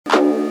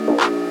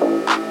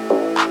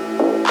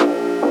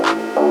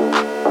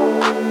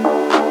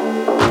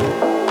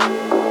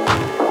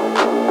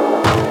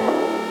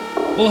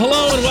Well,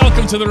 hello and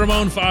welcome to the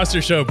Ramon Foster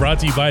Show, brought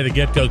to you by the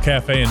Get Go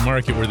Cafe and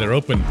Market, where they're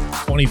open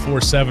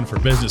 24/7 for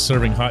business,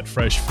 serving hot,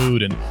 fresh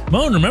food. And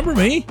Moan, remember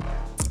me?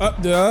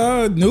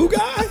 New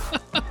guy?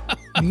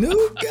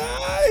 New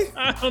guy?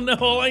 I don't know.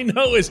 All I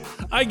know is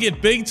I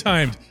get big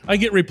timed. I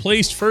get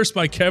replaced first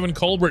by Kevin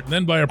Colbert and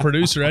then by our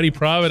producer, Eddie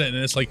Provident.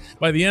 And it's like,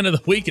 by the end of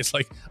the week, it's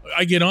like,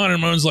 I get on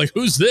and Moan's like,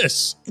 who's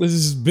this? This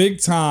is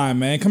big time,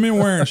 man. Come in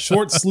wearing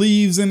short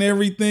sleeves and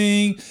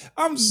everything.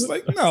 I'm just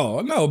like,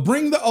 no,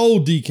 bring the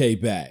old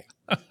DK back.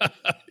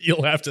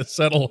 You'll have to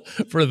settle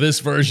for this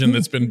version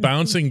that's been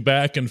bouncing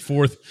back and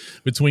forth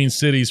between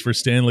cities for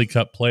Stanley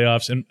Cup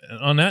playoffs. And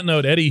on that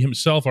note, Eddie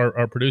himself,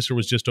 our producer,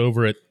 was just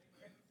over at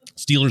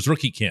Steelers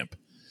rookie camp,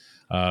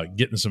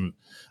 getting some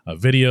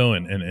video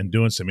and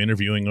doing some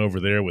interviewing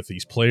over there with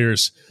these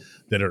players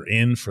that are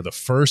in for the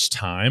first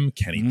time.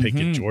 Kenny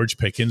Pickett, George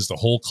Pickens, the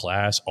whole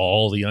class,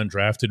 all the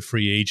undrafted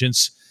free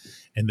agents.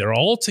 And they're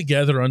all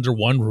together under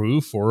one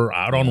roof or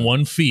out on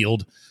one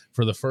field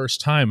for the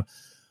first time.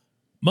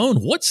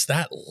 Moan, what's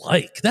that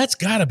like? That's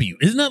got to be,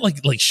 isn't that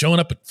like showing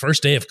up at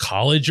first day of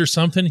college or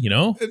something, you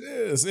know? It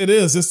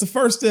is. It's the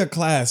first day of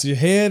class. Your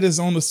head is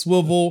on the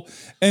swivel.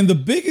 And the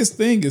biggest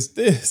thing is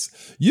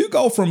this. You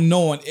go from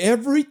knowing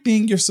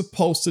everything you're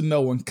supposed to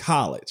know in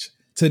college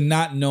to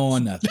not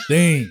knowing a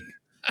thing.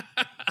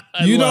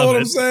 You know what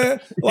I'm saying?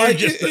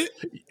 Like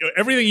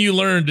everything you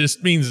learned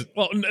just means,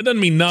 well, it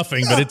doesn't mean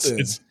nothing, but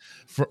it's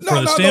for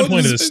the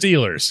standpoint of the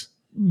Steelers.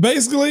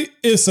 Basically,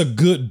 it's a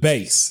good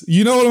base.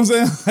 You know what I'm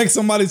saying? Like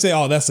somebody say,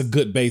 oh, that's a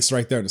good base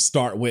right there to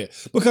start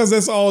with, because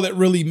that's all that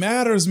really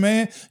matters,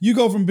 man. You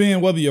go from being,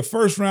 whether you're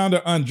first round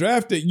or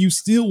undrafted, you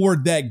still were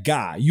that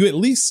guy. You at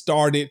least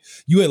started.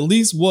 You at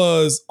least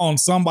was on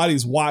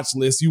somebody's watch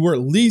list. You were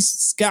at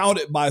least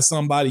scouted by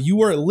somebody. You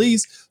were at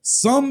least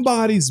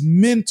somebody's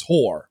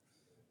mentor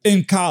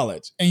in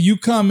college. And you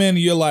come in and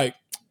you're like,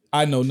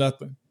 I know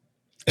nothing.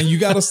 And you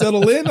got to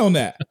settle in on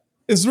that.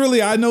 It's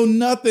really, I know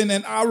nothing.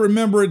 And I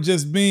remember it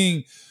just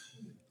being,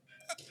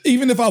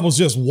 even if I was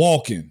just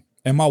walking,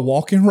 am I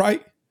walking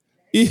right?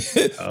 Do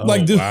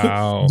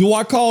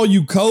I call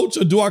you coach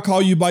or do I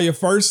call you by your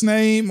first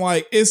name?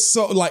 Like, it's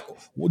so like,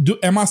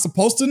 am I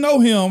supposed to know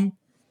him?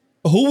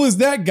 Who is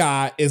that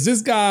guy? Is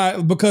this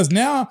guy? Because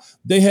now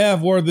they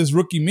have where this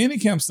rookie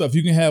minicamp stuff,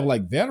 you can have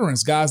like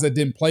veterans, guys that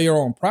didn't play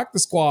or on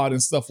practice squad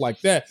and stuff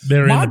like that.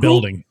 They're in the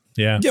building.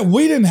 Yeah,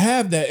 we didn't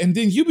have that. And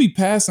then you be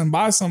passing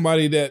by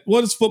somebody that,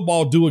 what does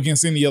football do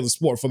against any other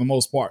sport for the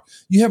most part?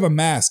 You have a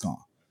mask on.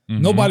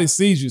 Nobody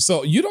sees you.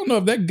 So you don't know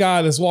if that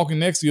guy that's walking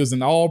next to you is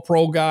an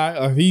all-pro guy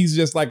or he's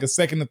just like a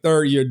second or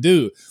third year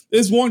dude.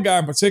 There's one guy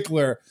in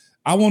particular,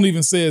 I won't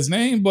even say his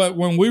name, but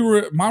when we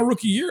were my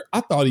rookie year,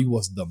 I thought he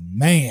was the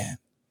man.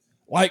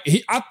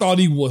 I thought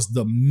he was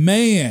the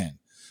man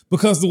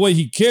because the way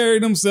he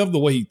carried himself, the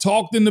way he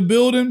talked in the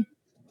building,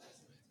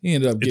 he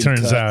ended up getting cut.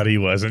 It turns out he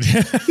wasn't.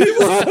 He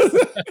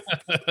was.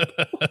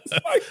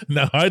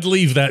 No, I'd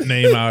leave that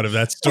name out of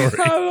that story.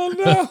 I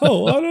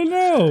don't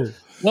know.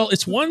 Well,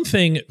 it's one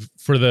thing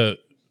for the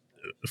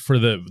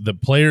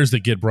players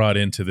that get brought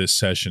into this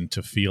session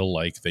to feel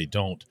like they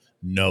don't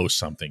know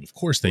something. Of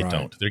course they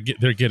don't.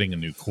 They're getting a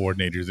new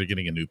coordinator. They're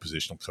getting a new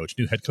positional coach,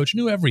 new head coach,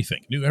 new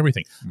everything.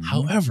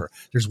 However,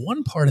 there's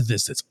one part of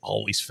this that's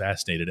always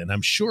fascinated, and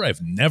I'm sure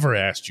I've never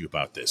asked you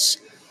about this.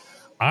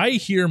 I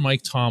hear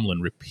Mike Tomlin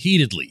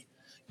repeatedly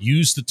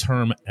use the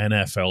term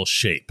NFL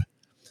shape,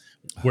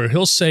 where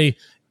he'll say,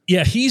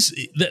 yeah, he's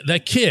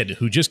that kid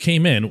who just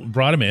came in,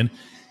 brought him in.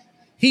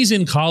 He's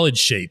in college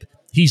shape.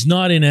 He's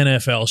not in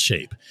NFL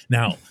shape.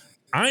 Now,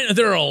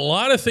 there are a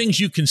lot of things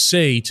you can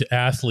say to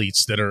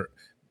athletes that are,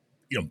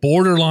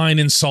 borderline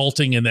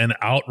insulting and then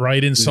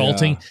outright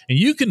insulting. Yeah. And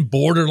you can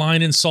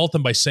borderline insult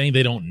them by saying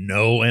they don't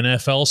know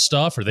NFL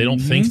stuff or they don't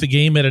think the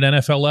game at an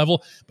NFL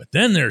level. But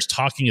then there's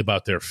talking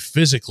about their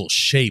physical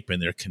shape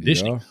and their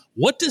conditioning. Yeah.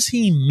 What does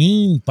he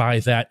mean by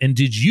that? And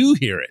did you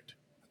hear it?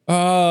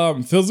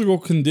 Physical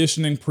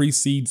conditioning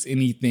precedes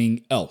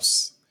anything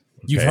else.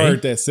 Okay. You've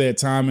heard that said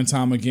time and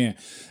time again.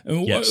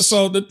 Yes.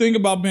 So the thing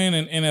about being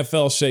in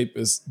NFL shape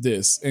is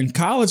this. In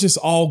college, it's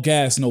all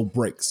gas, no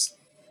brakes.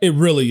 It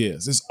really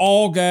is. It's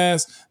all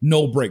gas,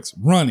 no brakes.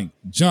 Running,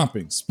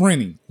 jumping,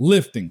 sprinting,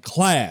 lifting,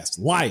 class,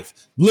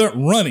 life,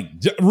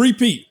 running,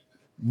 repeat,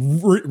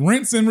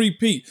 rinse and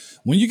repeat.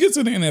 When you get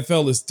to the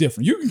NFL, it's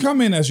different. You can come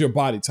in as your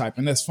body type,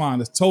 and that's fine.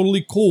 That's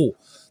totally cool.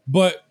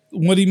 But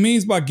what he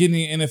means by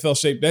getting in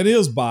NFL shape, that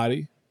is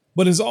body,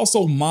 but it's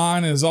also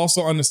mind, and it's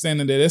also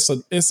understanding that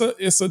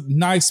it's a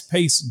nice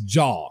paced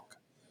jog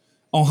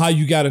on how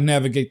you got to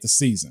navigate the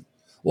season.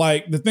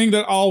 Like the thing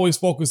that I always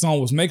focused on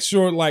was make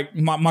sure like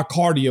my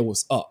cardio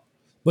was up,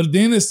 but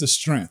then it's the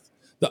strength.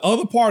 The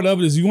other part of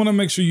it is you want to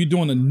make sure you're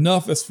doing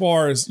enough as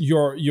far as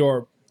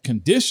your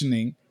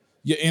conditioning,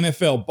 your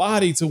NFL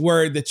body to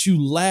where that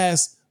you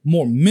last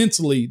more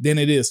mentally than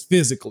it is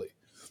physically.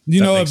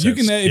 If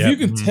you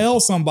can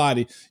tell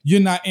somebody you're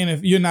not in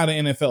an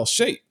NFL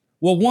shape,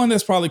 well, one,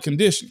 that's probably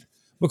conditioning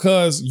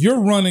because you're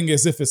running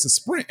as if it's a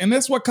sprint, and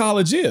that's what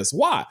college is.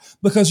 Why?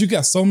 Because you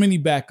got so many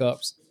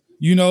backups.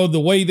 You know, the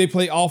way they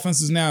play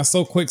offenses now is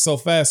so quick, so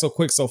fast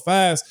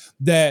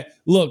that,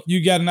 look,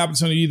 you got an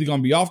opportunity, you're either going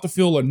to be off the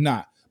field or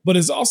not. But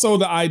it's also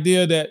the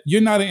idea that you're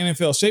not in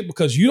NFL shape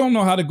because you don't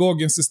know how to go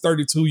against this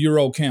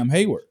 32-year-old Cam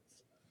Hayward.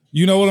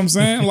 You know what I'm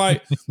saying?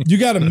 Like, you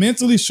got to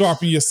mentally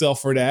sharpen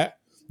yourself for that.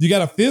 You got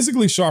to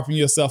physically sharpen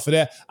yourself for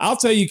that. I'll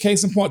tell you,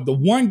 case in point, the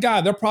one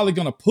guy they're probably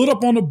going to put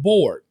up on the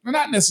board,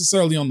 not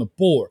necessarily on the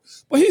board,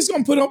 but he's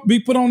going to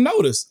be put on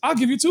notice. I'll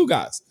give you two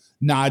guys.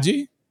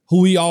 Najee,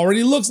 who he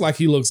already looks like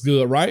he looks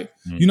good, right?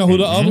 You know who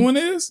the other one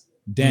is?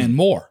 Dan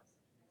Moore.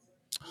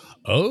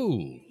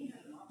 Oh.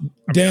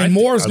 Dan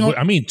Moore's going.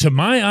 I mean, to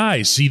my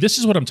eyes, see, this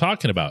is what I'm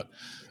talking about.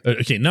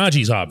 Okay,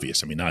 Najee's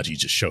obvious. I mean, Najee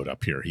just showed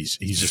up here. He's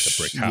just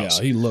a brick house.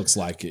 Yeah, he looks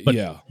like it.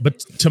 But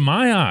to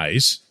my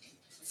eyes,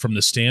 from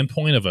the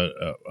standpoint of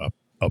a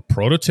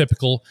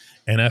prototypical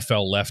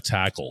NFL left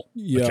tackle,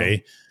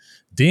 okay,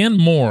 Dan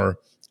Moore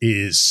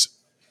is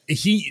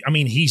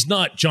he's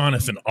not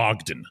Jonathan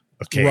Ogden.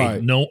 Okay,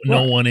 right. No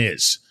one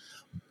is.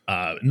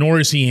 Nor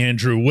is he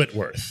Andrew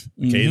Whitworth.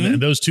 Okay,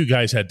 those two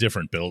guys had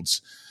different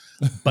builds,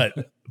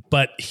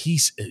 but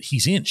he's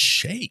in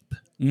shape.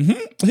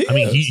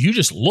 You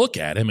just look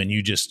at him and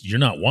you're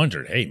not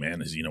wondering, hey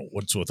man,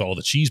 what's with all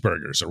the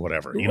cheeseburgers or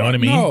whatever? You know what I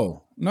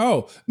mean?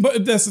 No.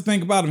 But that's the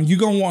thing about him. You're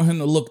going to want him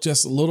to look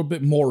just a little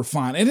bit more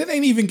refined. And it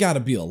ain't even got to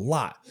be a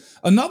lot.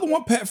 Another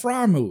one, Pat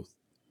Frymuth.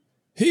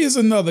 He is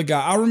another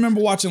guy. I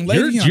remember watching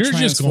Le'Veon You're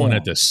just going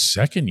at the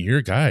second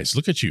year guys.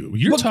 Look at you.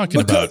 You're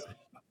talking about...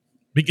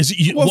 Because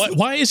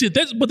why is it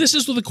that? But this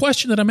is the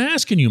question that I'm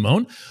asking you,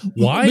 Moan.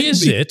 Why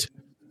is it?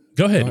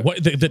 Go ahead.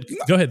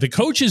 Go ahead. The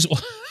coaches.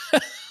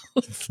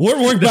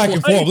 We're back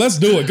and forth. Let's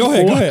do it. Go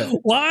ahead.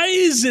 Why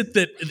is it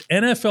that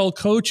NFL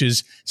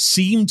coaches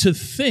seem to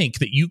think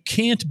that you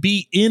can't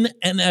be in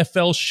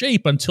NFL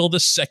shape until the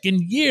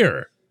second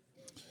year?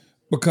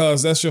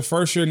 Because that's your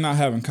first year not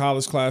having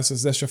college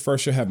classes. That's your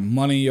first year having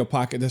money in your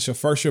pocket. That's your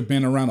first year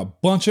being around a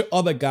bunch of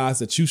other guys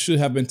that you should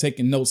have been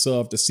taking notes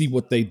of to see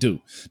what they do.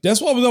 That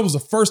was the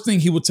first thing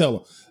he would tell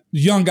them.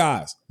 Young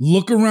guys,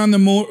 look around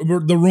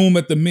the room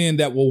at the men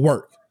that will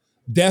work.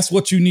 That's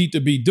what you need to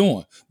be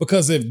doing.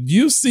 Because if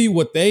you see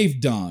what they've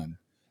done,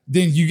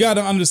 then you got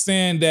to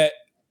understand that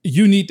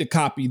you need to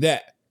copy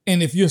that.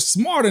 And if you're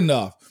smart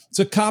enough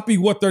to copy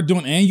what they're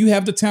doing and you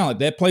have the talent,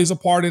 that plays a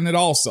part in it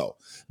also,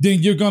 then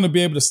you're going to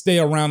be able to stay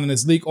around in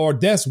this league. Or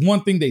that's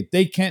one thing that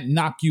they can't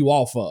knock you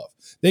off of.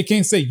 They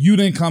can't say you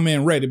didn't come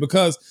in ready,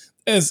 because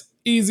as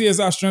easy as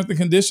our strength and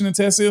conditioning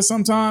test is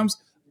sometimes,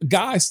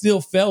 guys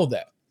still fail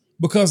that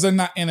because they're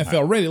not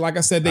NFL ready. Like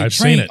I said, they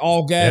train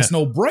all gas,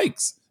 no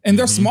brakes. And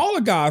they're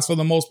smaller guys for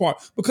the most part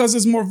because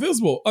it's more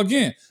visible.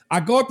 Again, I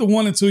go at the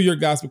 1 and 2 year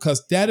guys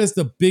because that is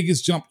the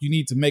biggest jump you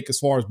need to make as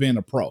far as being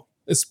a pro,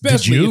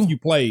 especially if you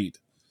played.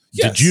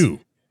 Yes. Did you?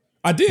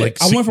 I did.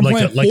 I went from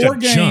playing 4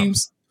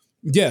 games.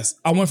 Jump. Yes.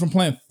 I went from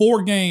playing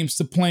 4 games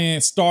to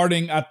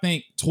starting, I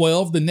think,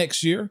 12 the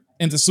next year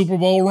into Super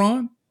Bowl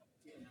run.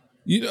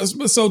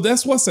 So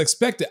that's what's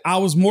expected. I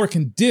was more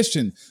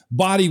conditioned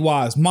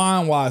body-wise,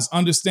 mind-wise,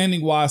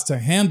 understanding-wise to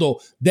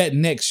handle that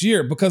next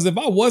year. Because if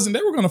I wasn't,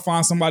 they were going to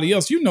find somebody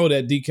else. You know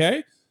that,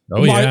 DK.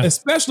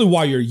 Especially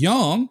while you're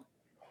young.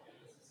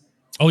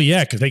 Oh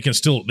yeah, because they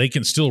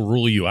can still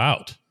rule you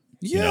out.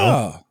 Yeah. You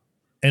know?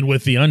 And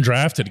with the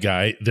undrafted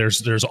guy,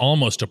 there's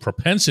almost a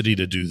propensity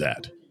to do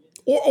that.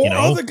 Or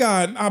other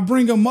guy, I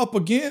bring him up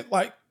again,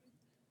 like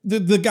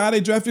the guy they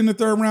drafted in the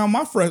 3rd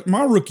round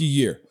my rookie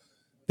year.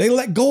 They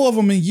let go of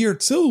him in year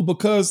 2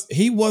 because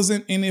he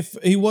wasn't in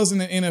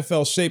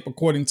NFL shape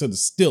according to the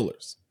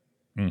Steelers.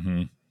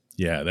 Mm-hmm.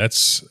 Yeah,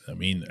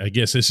 I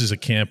guess this is a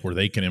camp where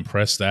they can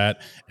impress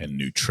that, and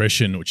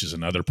nutrition, which is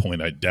another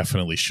point I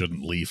definitely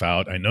shouldn't leave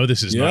out. I know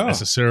this is not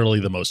necessarily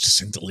the most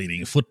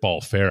scintillating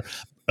football fare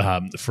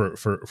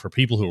for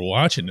people who are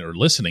watching or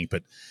listening,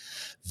 but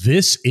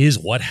this is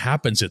what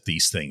happens at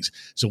these things.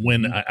 So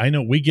when I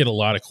know we get a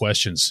lot of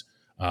questions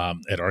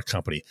at our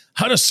company,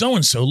 how does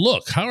so-and-so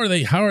look?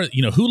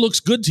 Who looks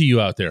good to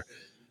you out there?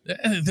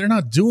 They're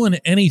not doing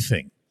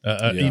anything.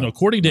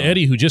 According to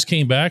Eddie, who just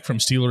came back from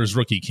Steelers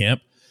rookie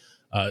camp,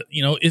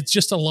 it's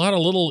just a lot of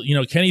little,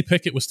 Kenny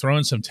Pickett was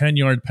throwing some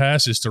 10-yard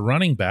passes to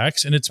running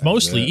backs, and it's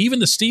mostly, even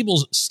the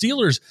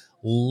Steelers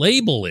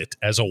label it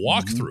as a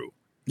walkthrough.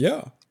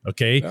 Yeah.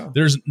 Okay. Yeah.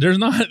 They're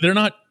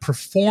not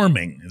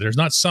performing. There's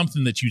not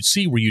something that you'd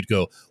see where you'd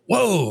go,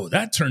 whoa,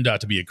 that turned out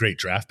to be a great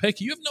draft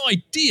pick. You have no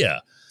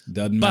idea.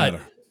 Doesn't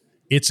matter.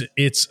 It's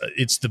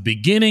the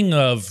beginning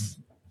of,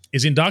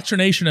 is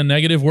indoctrination a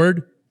negative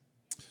word?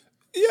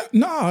 Yeah,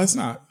 no, it's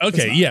not.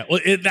 Okay, it's not.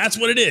 Well, that's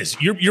what it is.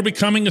 You're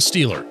becoming a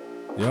Steeler.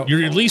 Yep.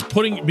 You're at least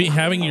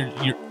having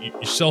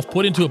yourself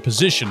put into a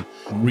position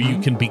where you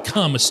can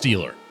become a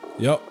Steeler.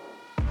 Yep,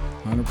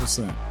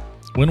 100%.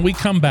 When we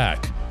come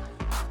back,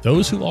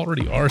 those who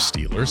already are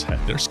Steelers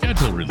had their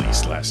schedule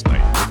released last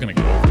night. We're going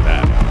to go over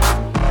that.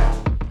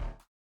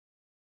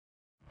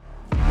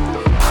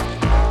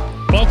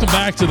 Welcome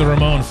back to the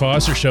Ramon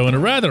Foster Show, and a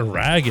rather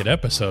ragged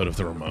episode of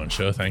the Ramon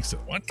Show, thanks to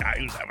one guy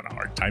who's having a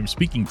hard time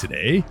speaking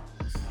today.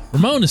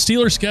 Ramon, the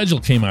Steelers schedule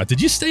came out.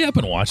 Did you stay up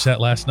and watch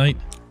that last night?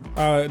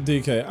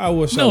 DK, I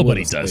wish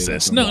nobody does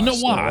this. No,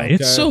 why?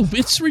 Okay?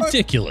 It's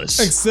ridiculous.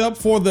 Except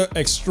for the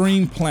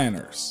extreme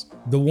planners.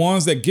 The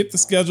ones that get the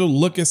schedule,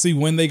 look and see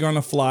when they're going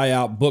to fly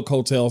out, book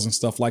hotels and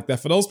stuff like that.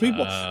 For those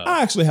people,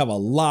 I actually have a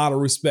lot of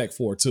respect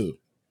for too.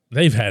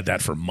 They've had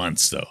that for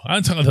months, though.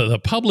 I'm talking the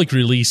public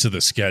release of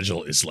the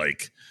schedule is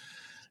like,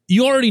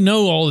 you already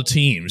know all the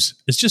teams.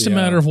 It's just a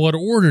matter of what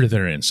order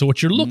they're in. So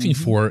what you're looking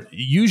for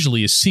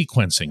usually is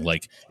sequencing.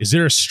 Like, is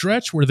there a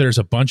stretch where there's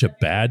a bunch of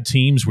bad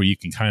teams where you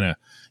can kind of,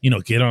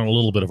 get on a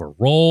little bit of a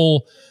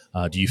roll?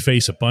 Do you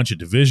face a bunch of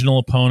divisional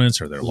opponents?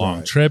 Are there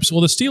long trips?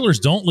 Well, the Steelers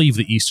don't leave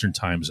the Eastern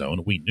time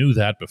zone. We knew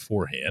that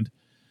beforehand.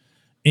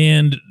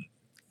 And,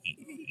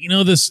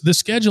 the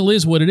schedule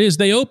is what it is.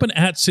 They open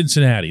at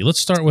Cincinnati. Let's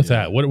start with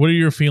that. What are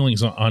your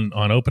feelings on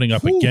opening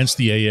up against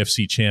the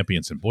AFC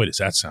champions? And boy, does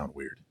that sound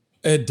weird.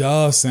 It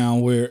does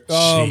sound weird.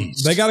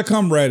 They got to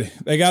come ready.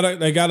 They got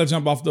to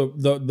jump off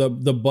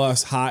the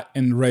bus hot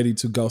and ready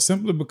to go,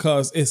 simply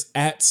because it's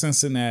at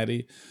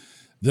Cincinnati.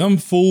 Them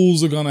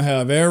fools are going to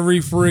have every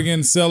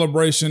friggin'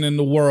 celebration in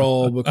the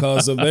world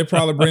because they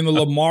probably bring the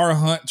Lamar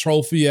Hunt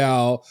trophy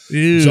out.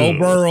 Ew. Joe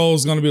Burrow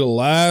is going to be the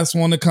last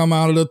one to come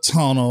out of the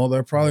tunnel.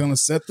 They're probably going to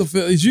set the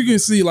field. As you can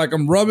see, like,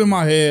 I'm rubbing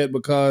my head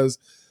because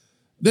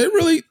they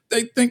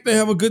think they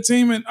have a good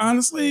team. And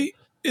honestly,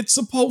 it's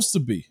supposed to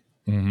be.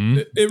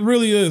 Mm-hmm. It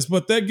really is.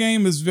 But that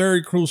game is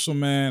very crucial,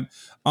 man.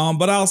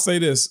 But I'll say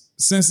this.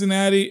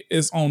 Cincinnati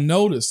is on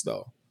notice,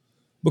 though.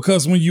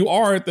 Because when you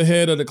are at the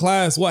head of the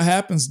class, what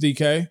happens,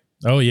 DK?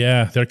 Oh,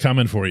 yeah. They're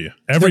coming for you.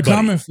 Everybody. They're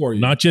coming for you.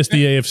 Not just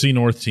the AFC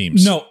North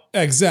teams. No,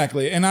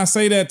 exactly. And I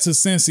say that to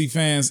Cincy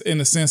fans in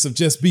the sense of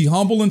just be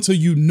humble until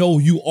you know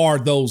you are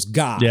those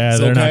guys. Yeah,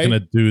 they're not going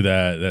to do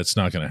that. That's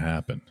not going to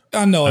happen.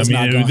 I know it's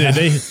not going to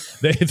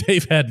happen.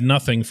 They've had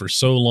nothing for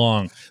so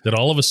long that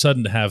all of a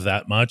sudden to have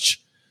that much,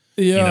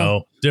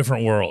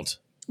 different world.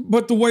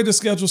 But the way the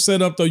schedule's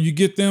set up, though, you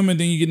get them and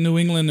then you get New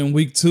England in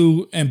week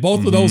 2. And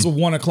both of those are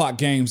 1:00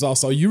 games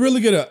also. You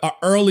really get an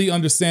early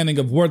understanding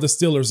of where the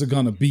Steelers are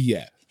going to be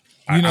at.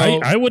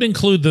 I would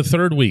include the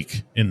third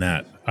week in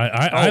that.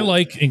 I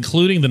like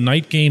including the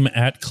night game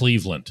at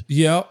Cleveland.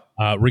 Yeah.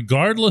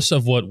 Regardless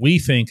of what we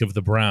think of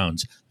the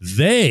Browns,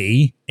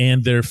 they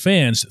and their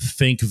fans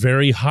think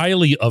very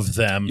highly of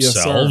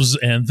themselves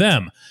and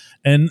them.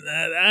 And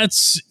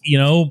that's,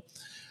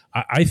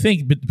 I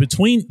think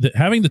between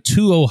having the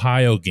 2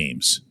 Ohio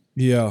games,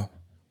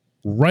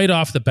 right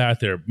off the bat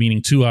there,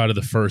 meaning 2 out of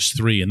the first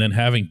 3, and then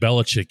having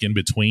Belichick in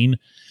between,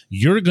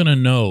 you're going to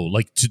know,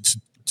 like to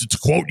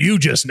quote you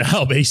just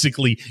now,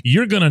 basically,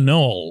 you're going to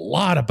know a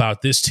lot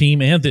about this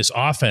team and this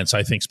offense,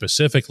 I think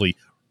specifically,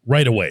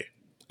 right away.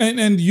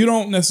 And you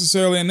don't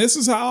necessarily, and this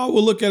is how I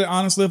would look at it,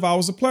 honestly, if I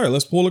was a player.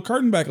 Let's pull the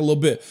curtain back a little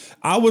bit.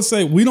 I would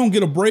say we don't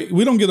get a break.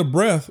 We don't get a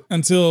breath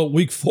until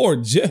week 4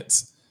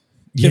 Jets.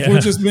 If we're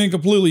just being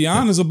completely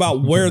honest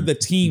about where the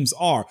teams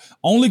are.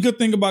 Only good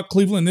thing about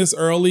Cleveland this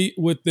early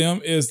with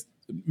them is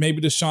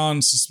maybe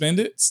Deshaun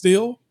suspended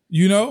still,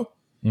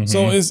 Mm-hmm.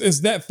 So it's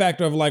that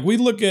factor of like, we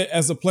look at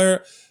as a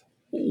player,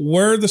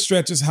 where are the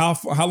stretches, how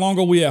long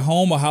are we at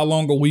home or how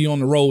long are we on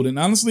the road? And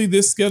honestly,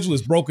 this schedule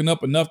is broken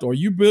up enough to where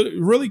you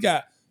really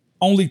got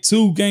only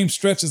 2 game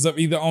stretches of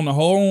either on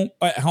the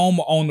at home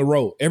or on the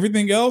road.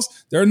 Everything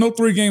else, there are no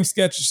 3 game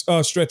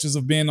stretches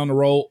of being on the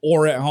road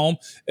or at home.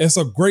 It's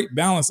a great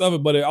balance of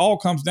it, but it all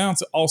comes down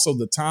to also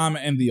the time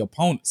and the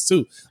opponents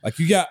too. Like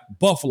you got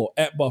Buffalo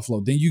at Buffalo,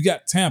 then you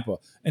got Tampa,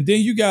 and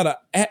then you got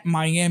at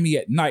Miami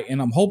at night.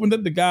 And I'm hoping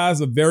that the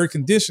guys are very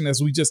conditioned,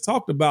 as we just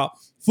talked about,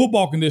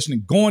 football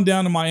conditioning, going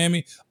down to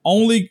Miami.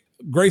 Only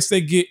grace they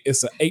get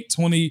is an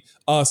 8:20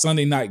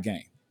 Sunday night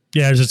game.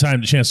 Yeah, there's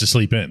a chance to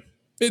sleep in.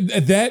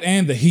 That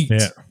and the heat.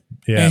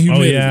 Yeah. And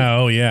humidity.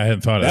 Oh, yeah. I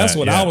hadn't thought of that. That's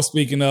what I was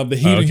speaking of, the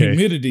heat and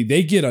humidity.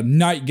 They get a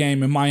night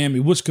game in Miami,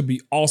 which could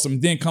be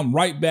awesome. Then come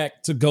right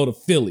back to go to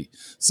Philly.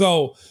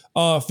 So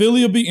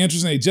Philly will be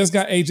interesting. They just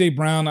got A.J.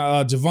 Brown.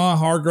 Javon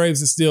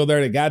Hargraves is still there.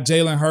 They got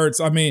Jalen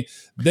Hurts. I mean,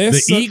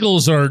 the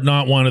Eagles are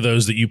not one of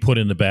those that you put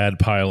in the bad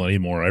pile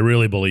anymore. I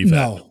really believe that.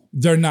 No,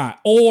 they're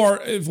not.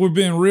 Or if we're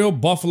being real,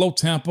 Buffalo,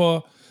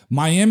 Tampa,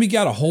 Miami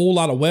got a whole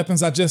lot of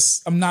weapons.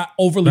 I'm not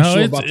overly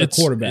sure about the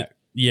quarterback.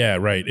 Yeah,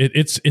 right.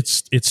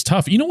 It's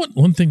tough. You know what?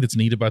 One thing that's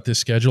neat about this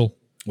schedule?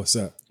 What's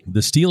that? The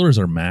Steelers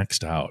are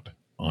maxed out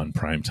on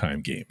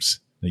primetime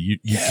games. You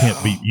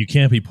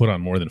can't be put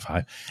on more than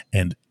 5.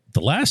 And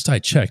the last I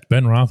checked,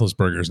 Ben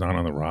Roethlisberger is not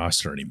on the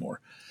roster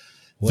anymore.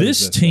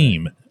 This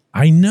team,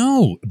 I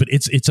know, but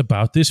it's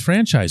about this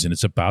franchise and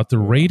it's about the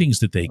ratings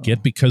that they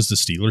get because the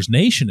Steelers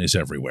Nation is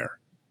everywhere.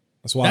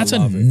 That's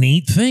a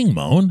neat thing,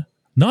 Moan.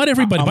 Not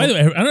everybody. By the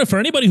way, I don't know, for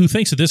anybody who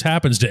thinks that this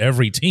happens to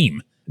every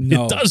team,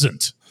 it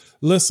doesn't.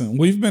 Listen,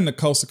 we've been to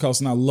coast,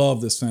 and I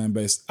love this fan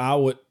base. I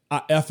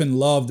effing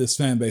love this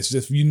fan base.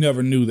 Just you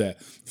never knew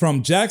that.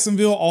 From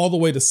Jacksonville all the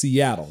way to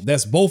Seattle.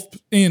 That's both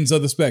ends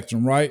of the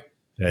spectrum, right?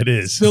 That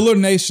is. Steeler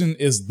Nation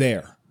is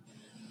there.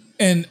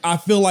 And I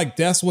feel like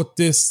that's what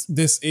this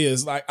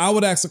is. Like, I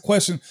would ask the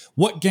question,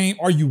 what game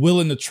are you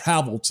willing to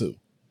travel to?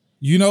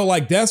 You know,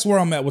 like that's where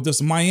I'm at with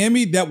this.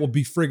 Miami, that would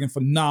be friggin'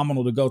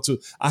 phenomenal to go to.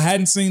 I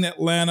hadn't seen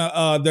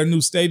Atlanta, their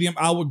new stadium.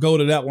 I would go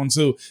to that one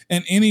too.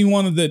 And any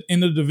one of the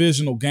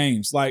interdivisional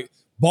games, like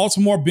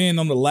Baltimore being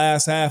on the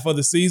last half of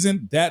the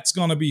season, that's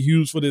going to be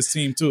huge for this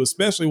team too,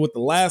 especially with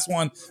the last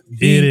one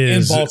being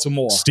in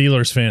Baltimore.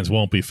 Steelers fans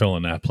won't be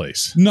filling that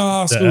place.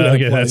 No,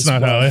 okay, place, that's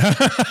not how.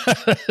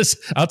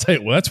 I'll tell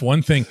you, that's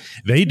one thing.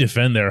 They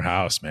defend their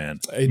house,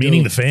 man.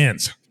 Meaning the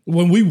fans.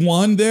 When we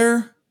won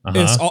there,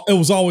 it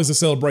was always a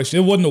celebration.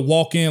 It wasn't a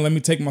walk in, let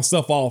me take my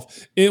stuff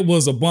off. It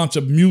was a bunch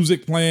of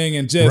music playing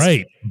and just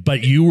right.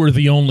 But you were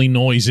the only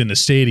noise in the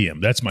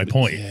stadium. That's my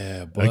point.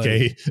 Yeah, buddy.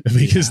 Okay,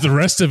 because the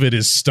rest of it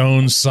is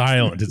stone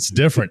silent. It's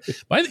different.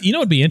 But you know,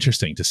 what'd be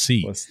interesting to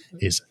see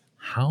is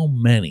how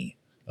many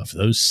of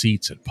those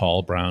seats at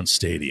Paul Brown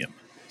Stadium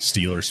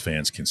Steelers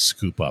fans can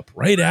scoop up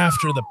right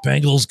after the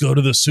Bengals go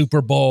to the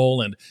Super Bowl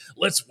and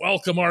let's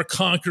welcome our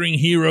conquering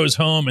heroes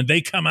home, and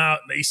they come out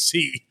and they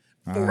see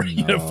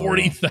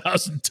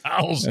 40,000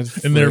 towels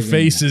in their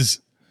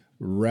faces.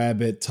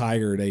 Rabbit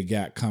tiger they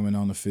got coming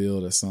on the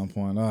field at some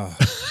point. Oh.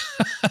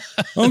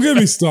 Don't get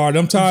me started.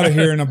 I'm tired of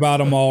hearing about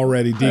them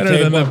already. DK,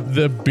 better than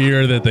the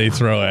beer that they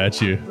throw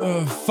at you.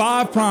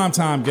 5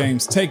 primetime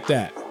games. Take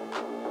that.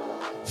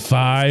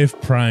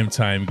 5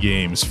 primetime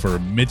games for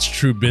Mitch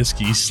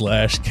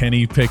Trubisky /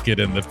 Kenny Pickett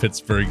and the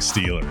Pittsburgh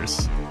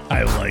Steelers.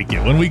 I like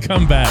it. When we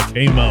come back,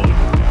 hey Mo.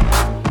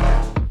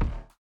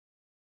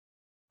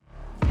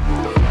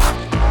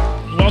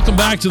 Welcome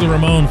back to the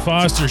Ramon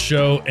Foster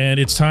Show, and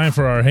it's time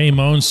for our Hey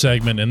Moan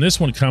segment, and this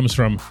one comes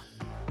from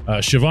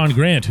Siobhan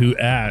Grant, who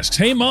asks,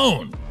 Hey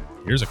Moan,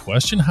 here's a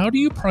question. How do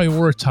you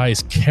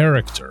prioritize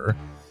character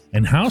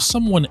and how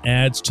someone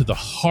adds to the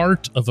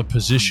heart of a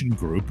position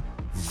group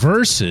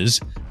versus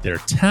their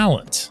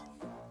talent?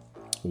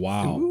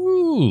 Wow.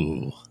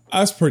 Ooh.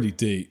 That's pretty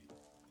deep.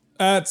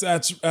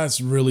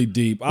 That's really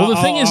deep. Well,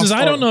 the thing is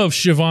I don't know if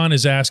Siobhan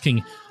is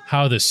asking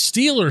how the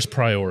Steelers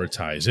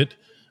prioritize it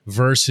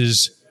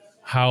versus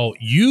how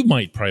you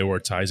might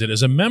prioritize it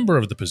as a member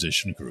of the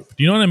position group.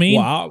 Do you know what I mean?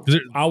 Well,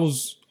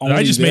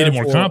 I just made it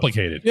more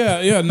complicated.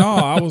 Yeah. No,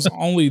 I was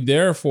only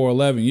there for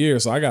 11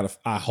 years. So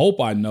I hope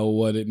I know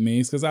what it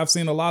means because I've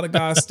seen a lot of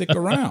guys stick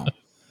around.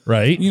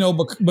 Right. You know,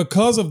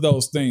 because of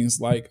those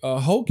things like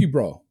Hokey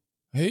Bro,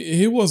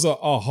 he was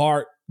a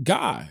hard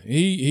guy.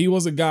 He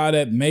was a guy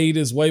that made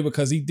his way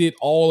because he did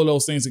all of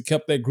those things and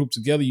kept that group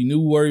together. You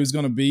knew where he was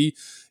going to be.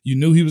 You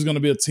knew he was going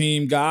to be a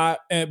team guy.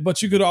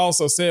 But you could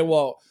also say,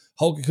 well,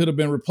 Hokey could have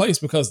been replaced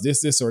because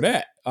this, or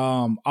that.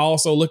 I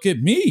also look at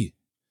me,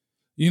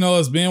 you know,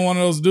 as being one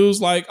of those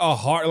dudes like a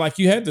heart, like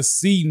you had to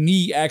see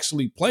me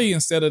actually play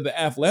instead of the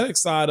athletic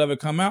side of it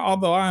come out.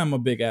 Although I am a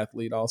big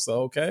athlete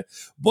also. Okay.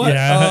 But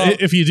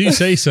if you do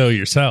say so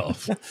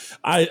yourself,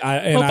 by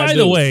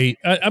the way,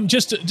 I'm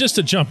just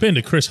to jump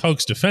into Chris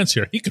Hoke's defense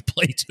here. He could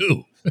play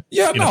too.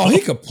 Yeah, he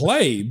could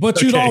play, but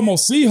you'd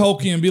almost see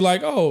Hokey and be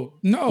like, "Oh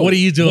no, what are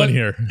you doing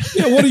here?"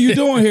 Yeah, what are you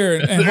doing here?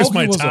 And There's Hokey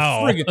my was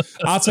towel. a friggin'.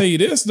 I'll tell you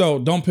this though,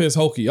 don't piss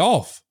Hokey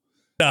off.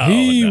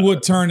 He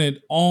would turn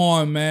it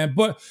on, man.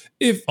 But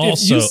if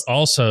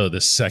the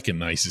second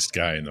nicest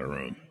guy in the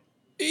room,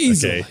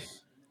 easily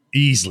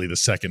the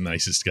second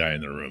nicest guy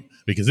in the room,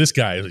 because this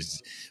guy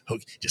was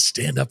just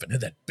stand up and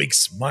have that big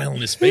smile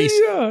on his face.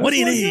 Yeah, what do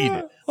you need?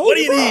 What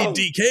do you need,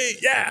 DK?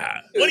 Yeah.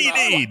 What do you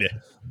need?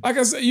 Like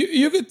I said,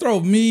 you could throw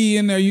me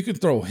in there. You can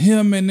throw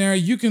him in there.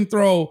 You can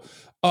throw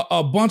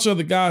a bunch of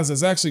the guys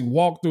that's actually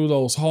walked through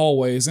those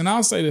hallways. And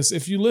I'll say this,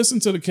 if you listen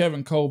to the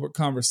Kevin Colbert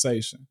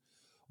conversation,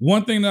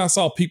 one thing that I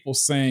saw people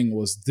saying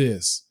was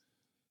this.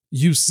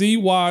 You see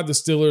why the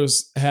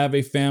Steelers have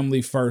a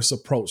family first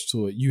approach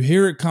to it. You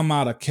hear it come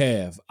out of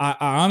Kev. I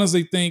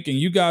honestly think, and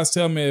you guys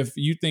tell me if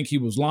you think he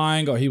was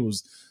lying or he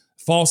was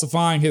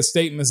falsifying his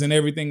statements and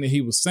everything that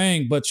he was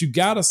saying, but you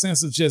got a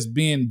sense of just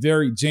being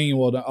very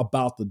genuine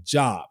about the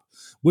job,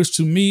 which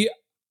to me,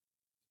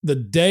 the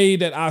day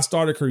that I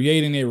started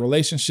creating a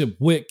relationship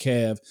with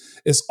Kev,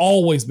 it's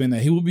always been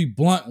that he would be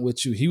blunt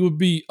with you. He would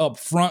be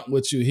upfront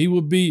with you. He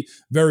would be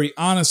very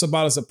honest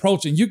about his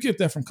approach. And you get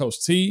that from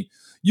Coach T.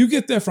 You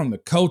get that from the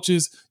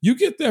coaches. You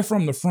get that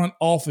from the front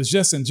office,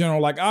 just in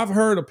general. Like I've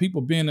heard of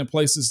people being in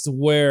places to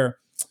where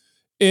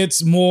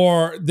it's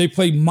more, they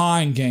play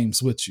mind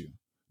games with you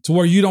to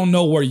where you don't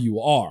know where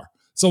you are.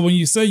 So when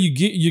you say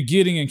you're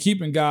getting and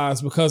keeping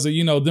guys because of,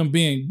 them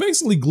being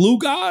basically glue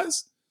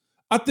guys,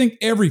 I think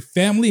every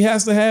family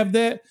has to have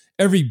that.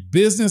 Every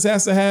business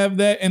has to have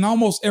that. And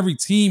almost every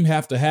team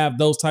have to have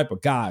those type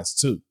of guys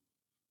too.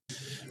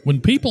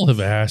 When people have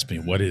asked me,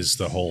 what is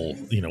the whole,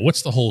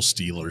 what's the whole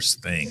Steelers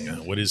thing?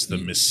 What is the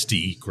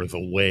mystique or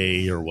the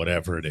way or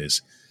whatever it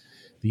is?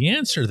 The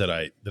answer that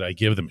I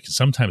give them can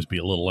sometimes be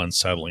a little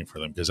unsettling for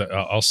them because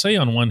I'll say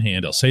on one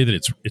hand, I'll say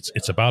that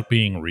it's about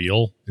being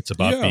real. It's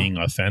about being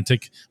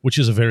authentic, which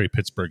is a very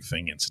Pittsburgh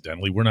thing,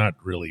 incidentally. We're not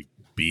really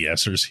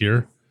BSers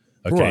here.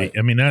 Okay. Right.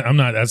 I mean,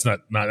 that's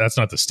not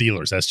the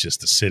Steelers. That's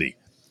just the city.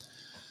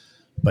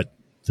 But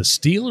the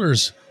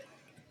Steelers,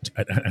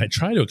 I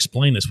try to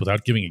explain this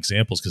without giving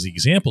examples because the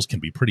examples can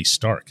be pretty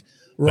stark.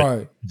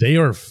 Right. They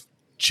are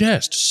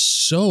just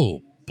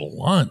so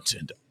blunt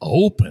and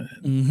open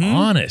and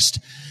honest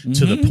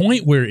to the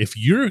point where if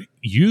you're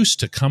used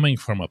to coming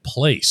from a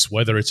place,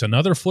 whether it's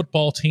another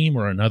football team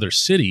or another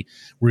city,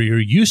 where you're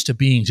used to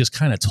being just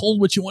kind of told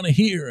what you want to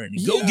hear and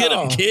go get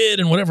them, kid,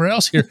 and whatever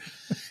else here.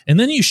 And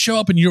then you show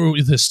up and you're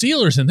with the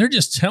Steelers and they're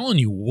just telling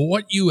you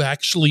what you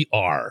actually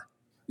are.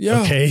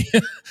 Yeah. Okay.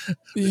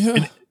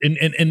 Yeah.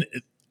 And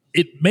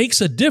it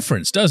makes a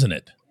difference, doesn't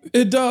it?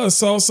 It does.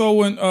 So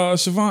when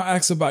Siobhan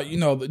asks about,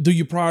 do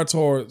you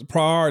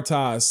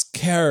prioritize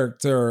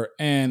character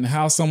and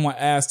how someone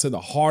adds to the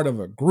heart of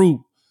a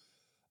group,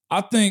 I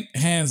think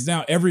hands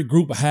down, every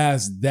group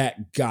has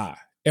that guy.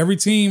 Every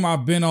team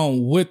I've been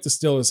on with the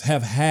Steelers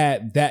have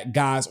had that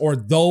guys or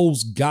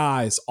those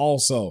guys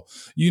also,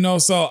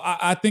 so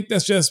I think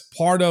that's just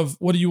part of,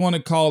 what do you want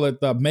to call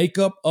it? The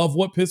makeup of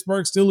what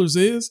Pittsburgh Steelers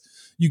is.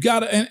 You got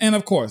to, and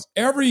of course,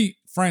 every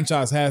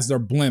franchise has their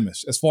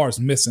blemish as far as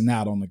missing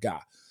out on the guy.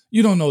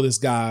 You don't know this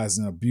guy is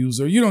an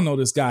abuser. You don't know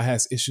this guy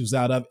has issues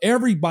out of.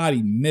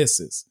 Everybody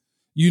misses,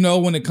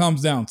 when it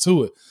comes down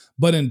to it.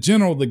 But in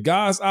general, the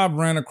guys I've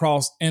ran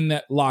across in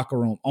that locker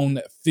room, on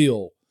that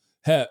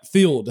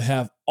field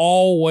have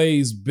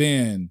always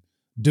been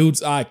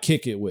dudes I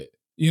kick it with,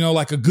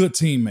 like a good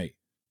teammate.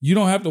 You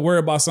don't have to worry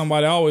about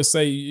somebody. I always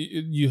say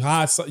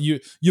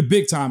you're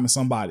big time in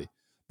somebody.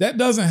 That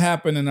doesn't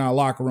happen in our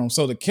locker room.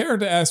 So the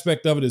character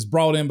aspect of it is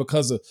brought in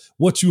because of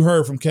what you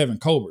heard from Kevin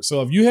Colbert.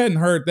 So if you hadn't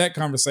heard that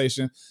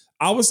conversation,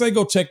 I would say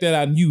go check that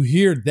out and you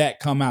hear that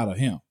come out of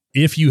him.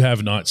 If you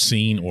have not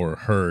seen or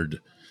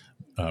heard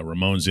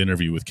Ramon's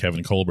interview with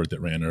Kevin Colbert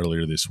that ran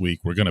earlier this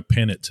week, we're going to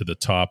pin it to the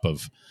top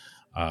of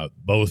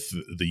both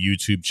the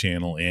YouTube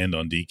channel and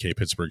on DK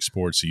Pittsburgh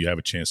Sports. So you have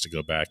a chance to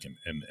go back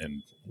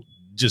and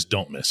just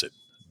don't miss it.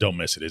 Don't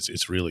miss it.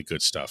 It's really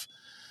good stuff.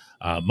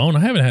 Mon, I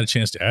haven't had a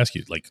chance to ask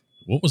you,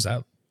 what was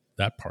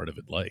that part of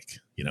it like?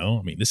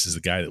 This is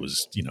the guy that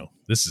was,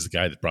 this is the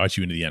guy that brought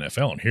you into the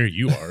NFL, and here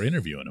you are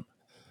interviewing him.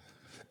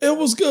 It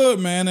was good,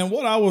 man. And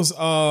what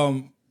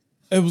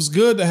it was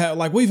good to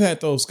have, we've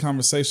had those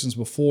conversations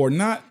before,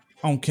 not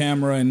on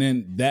camera and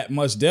in that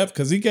much depth,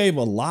 because he gave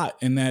a lot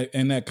in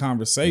that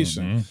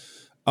conversation.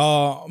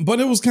 But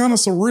it was kind of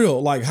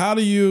surreal. How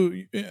do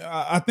you,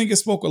 I think it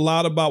spoke a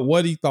lot about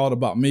what he thought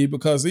about me,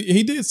 because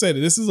he did say that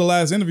this is the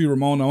last interview,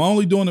 Ramon. I'm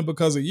only doing it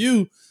because of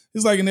you.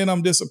 He's and then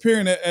I'm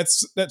disappearing.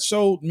 That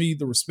showed me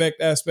the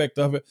respect aspect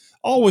of it.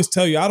 I always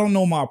tell you, I don't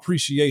know my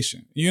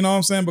appreciation. You know what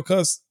I'm saying?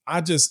 Because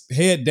I just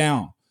head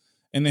down.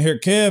 And to hear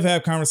Kev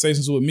have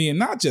conversations with me, and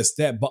not just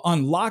that, but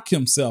unlock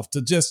himself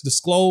to just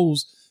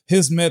disclose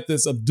his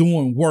methods of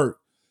doing work.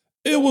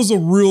 It was a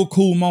real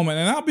cool moment.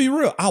 And I'll be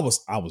real, I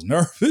was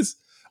nervous.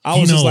 I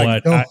was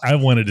I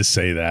wanted to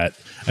say that,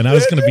 and I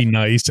was going to be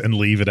nice and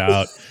leave it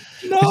out.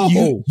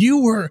 No, you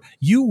were.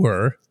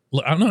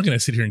 I'm not going to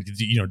sit here and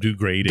do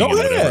grading and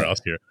whatever else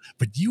here,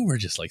 but you were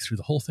just through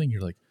the whole thing.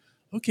 You're like,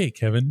 okay,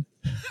 Kevin.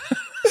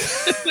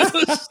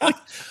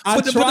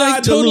 I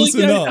tried to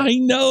loosen up. I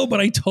know, but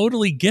I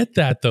totally get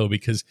that though,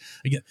 because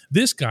again,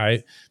 this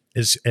guy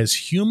is as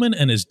human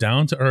and as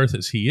down to earth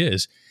as he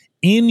is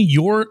in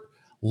your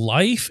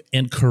life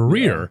and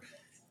career.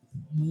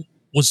 Yeah.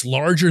 Was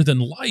larger than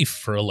life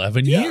for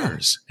 11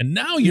 years. And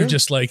now you're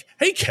just like,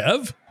 hey,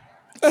 Kev,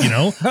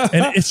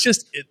 and it's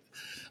just,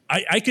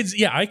 I could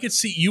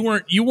see you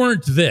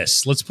weren't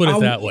this. Let's put it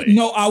that way.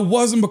 No, I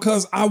wasn't,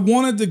 because I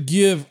wanted to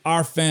give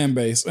our fan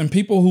base and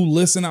people who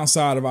listen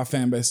outside of our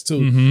fan base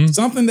too,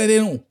 something that they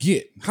don't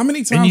get. How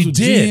many times with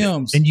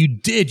GMs? And you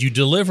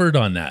delivered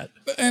on that.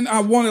 And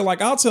I wanted,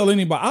 I'll tell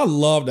anybody, I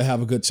love to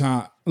have a good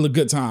time.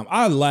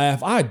 I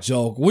laugh. I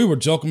joke. We were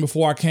joking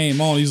before I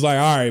came on. He's like,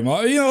 all right,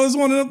 Mo. It's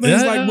one of them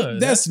things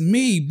that's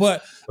me.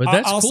 But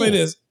I'll say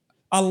this.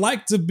 I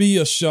like to be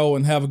a show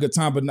and have a good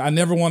time, but I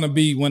never want to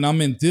be, when I'm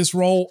in this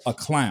role, a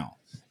clown.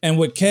 And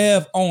with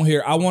Kev on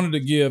here, I wanted to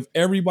give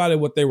everybody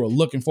what they were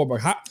looking for.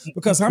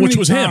 Because how many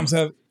times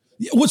have...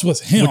 Which was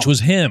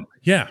him.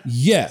 Yeah.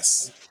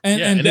 Yes.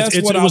 And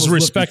that's what I was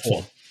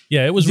respectful.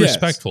 Yeah, it was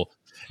respectful.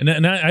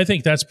 And I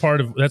think that's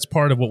part of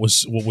what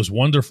was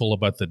wonderful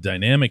about the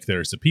dynamic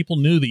there, is that people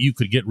knew that you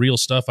could get real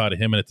stuff out of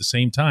him, and at the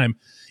same time,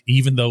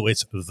 even though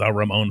it's the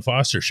Ramon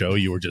Foster show,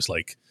 you're just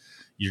like,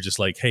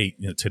 hey,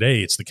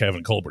 today it's the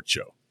Kevin Colbert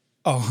show.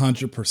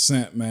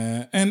 100%,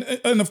 man.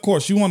 And of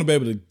course, you want to be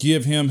able to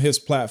give him his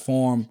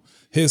platform,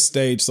 his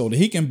stage, so that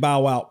he can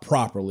bow out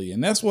properly,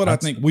 and that's what I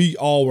think we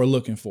all were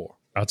looking for.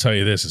 I'll tell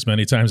you this: as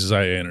many times as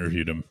I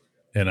interviewed him,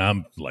 and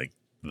I'm like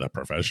the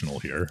professional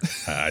here,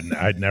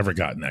 I'd never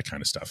gotten that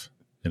kind of stuff.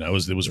 And it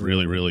was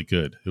really, really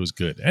good. It was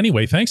good.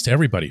 Anyway, thanks to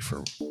everybody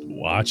for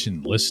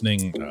watching,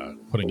 listening,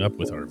 putting up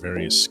with our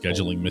various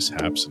scheduling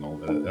mishaps and all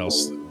that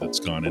else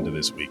that's gone into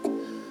this week.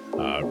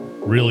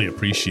 Really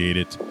appreciate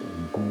it.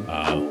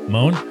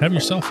 Mon, have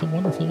yourself a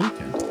wonderful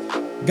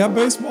weekend. Got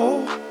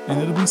baseball,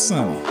 and it'll be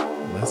sunny.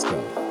 Let's go.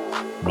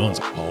 Ramon's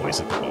always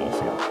at the ball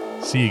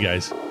field. See you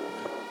guys.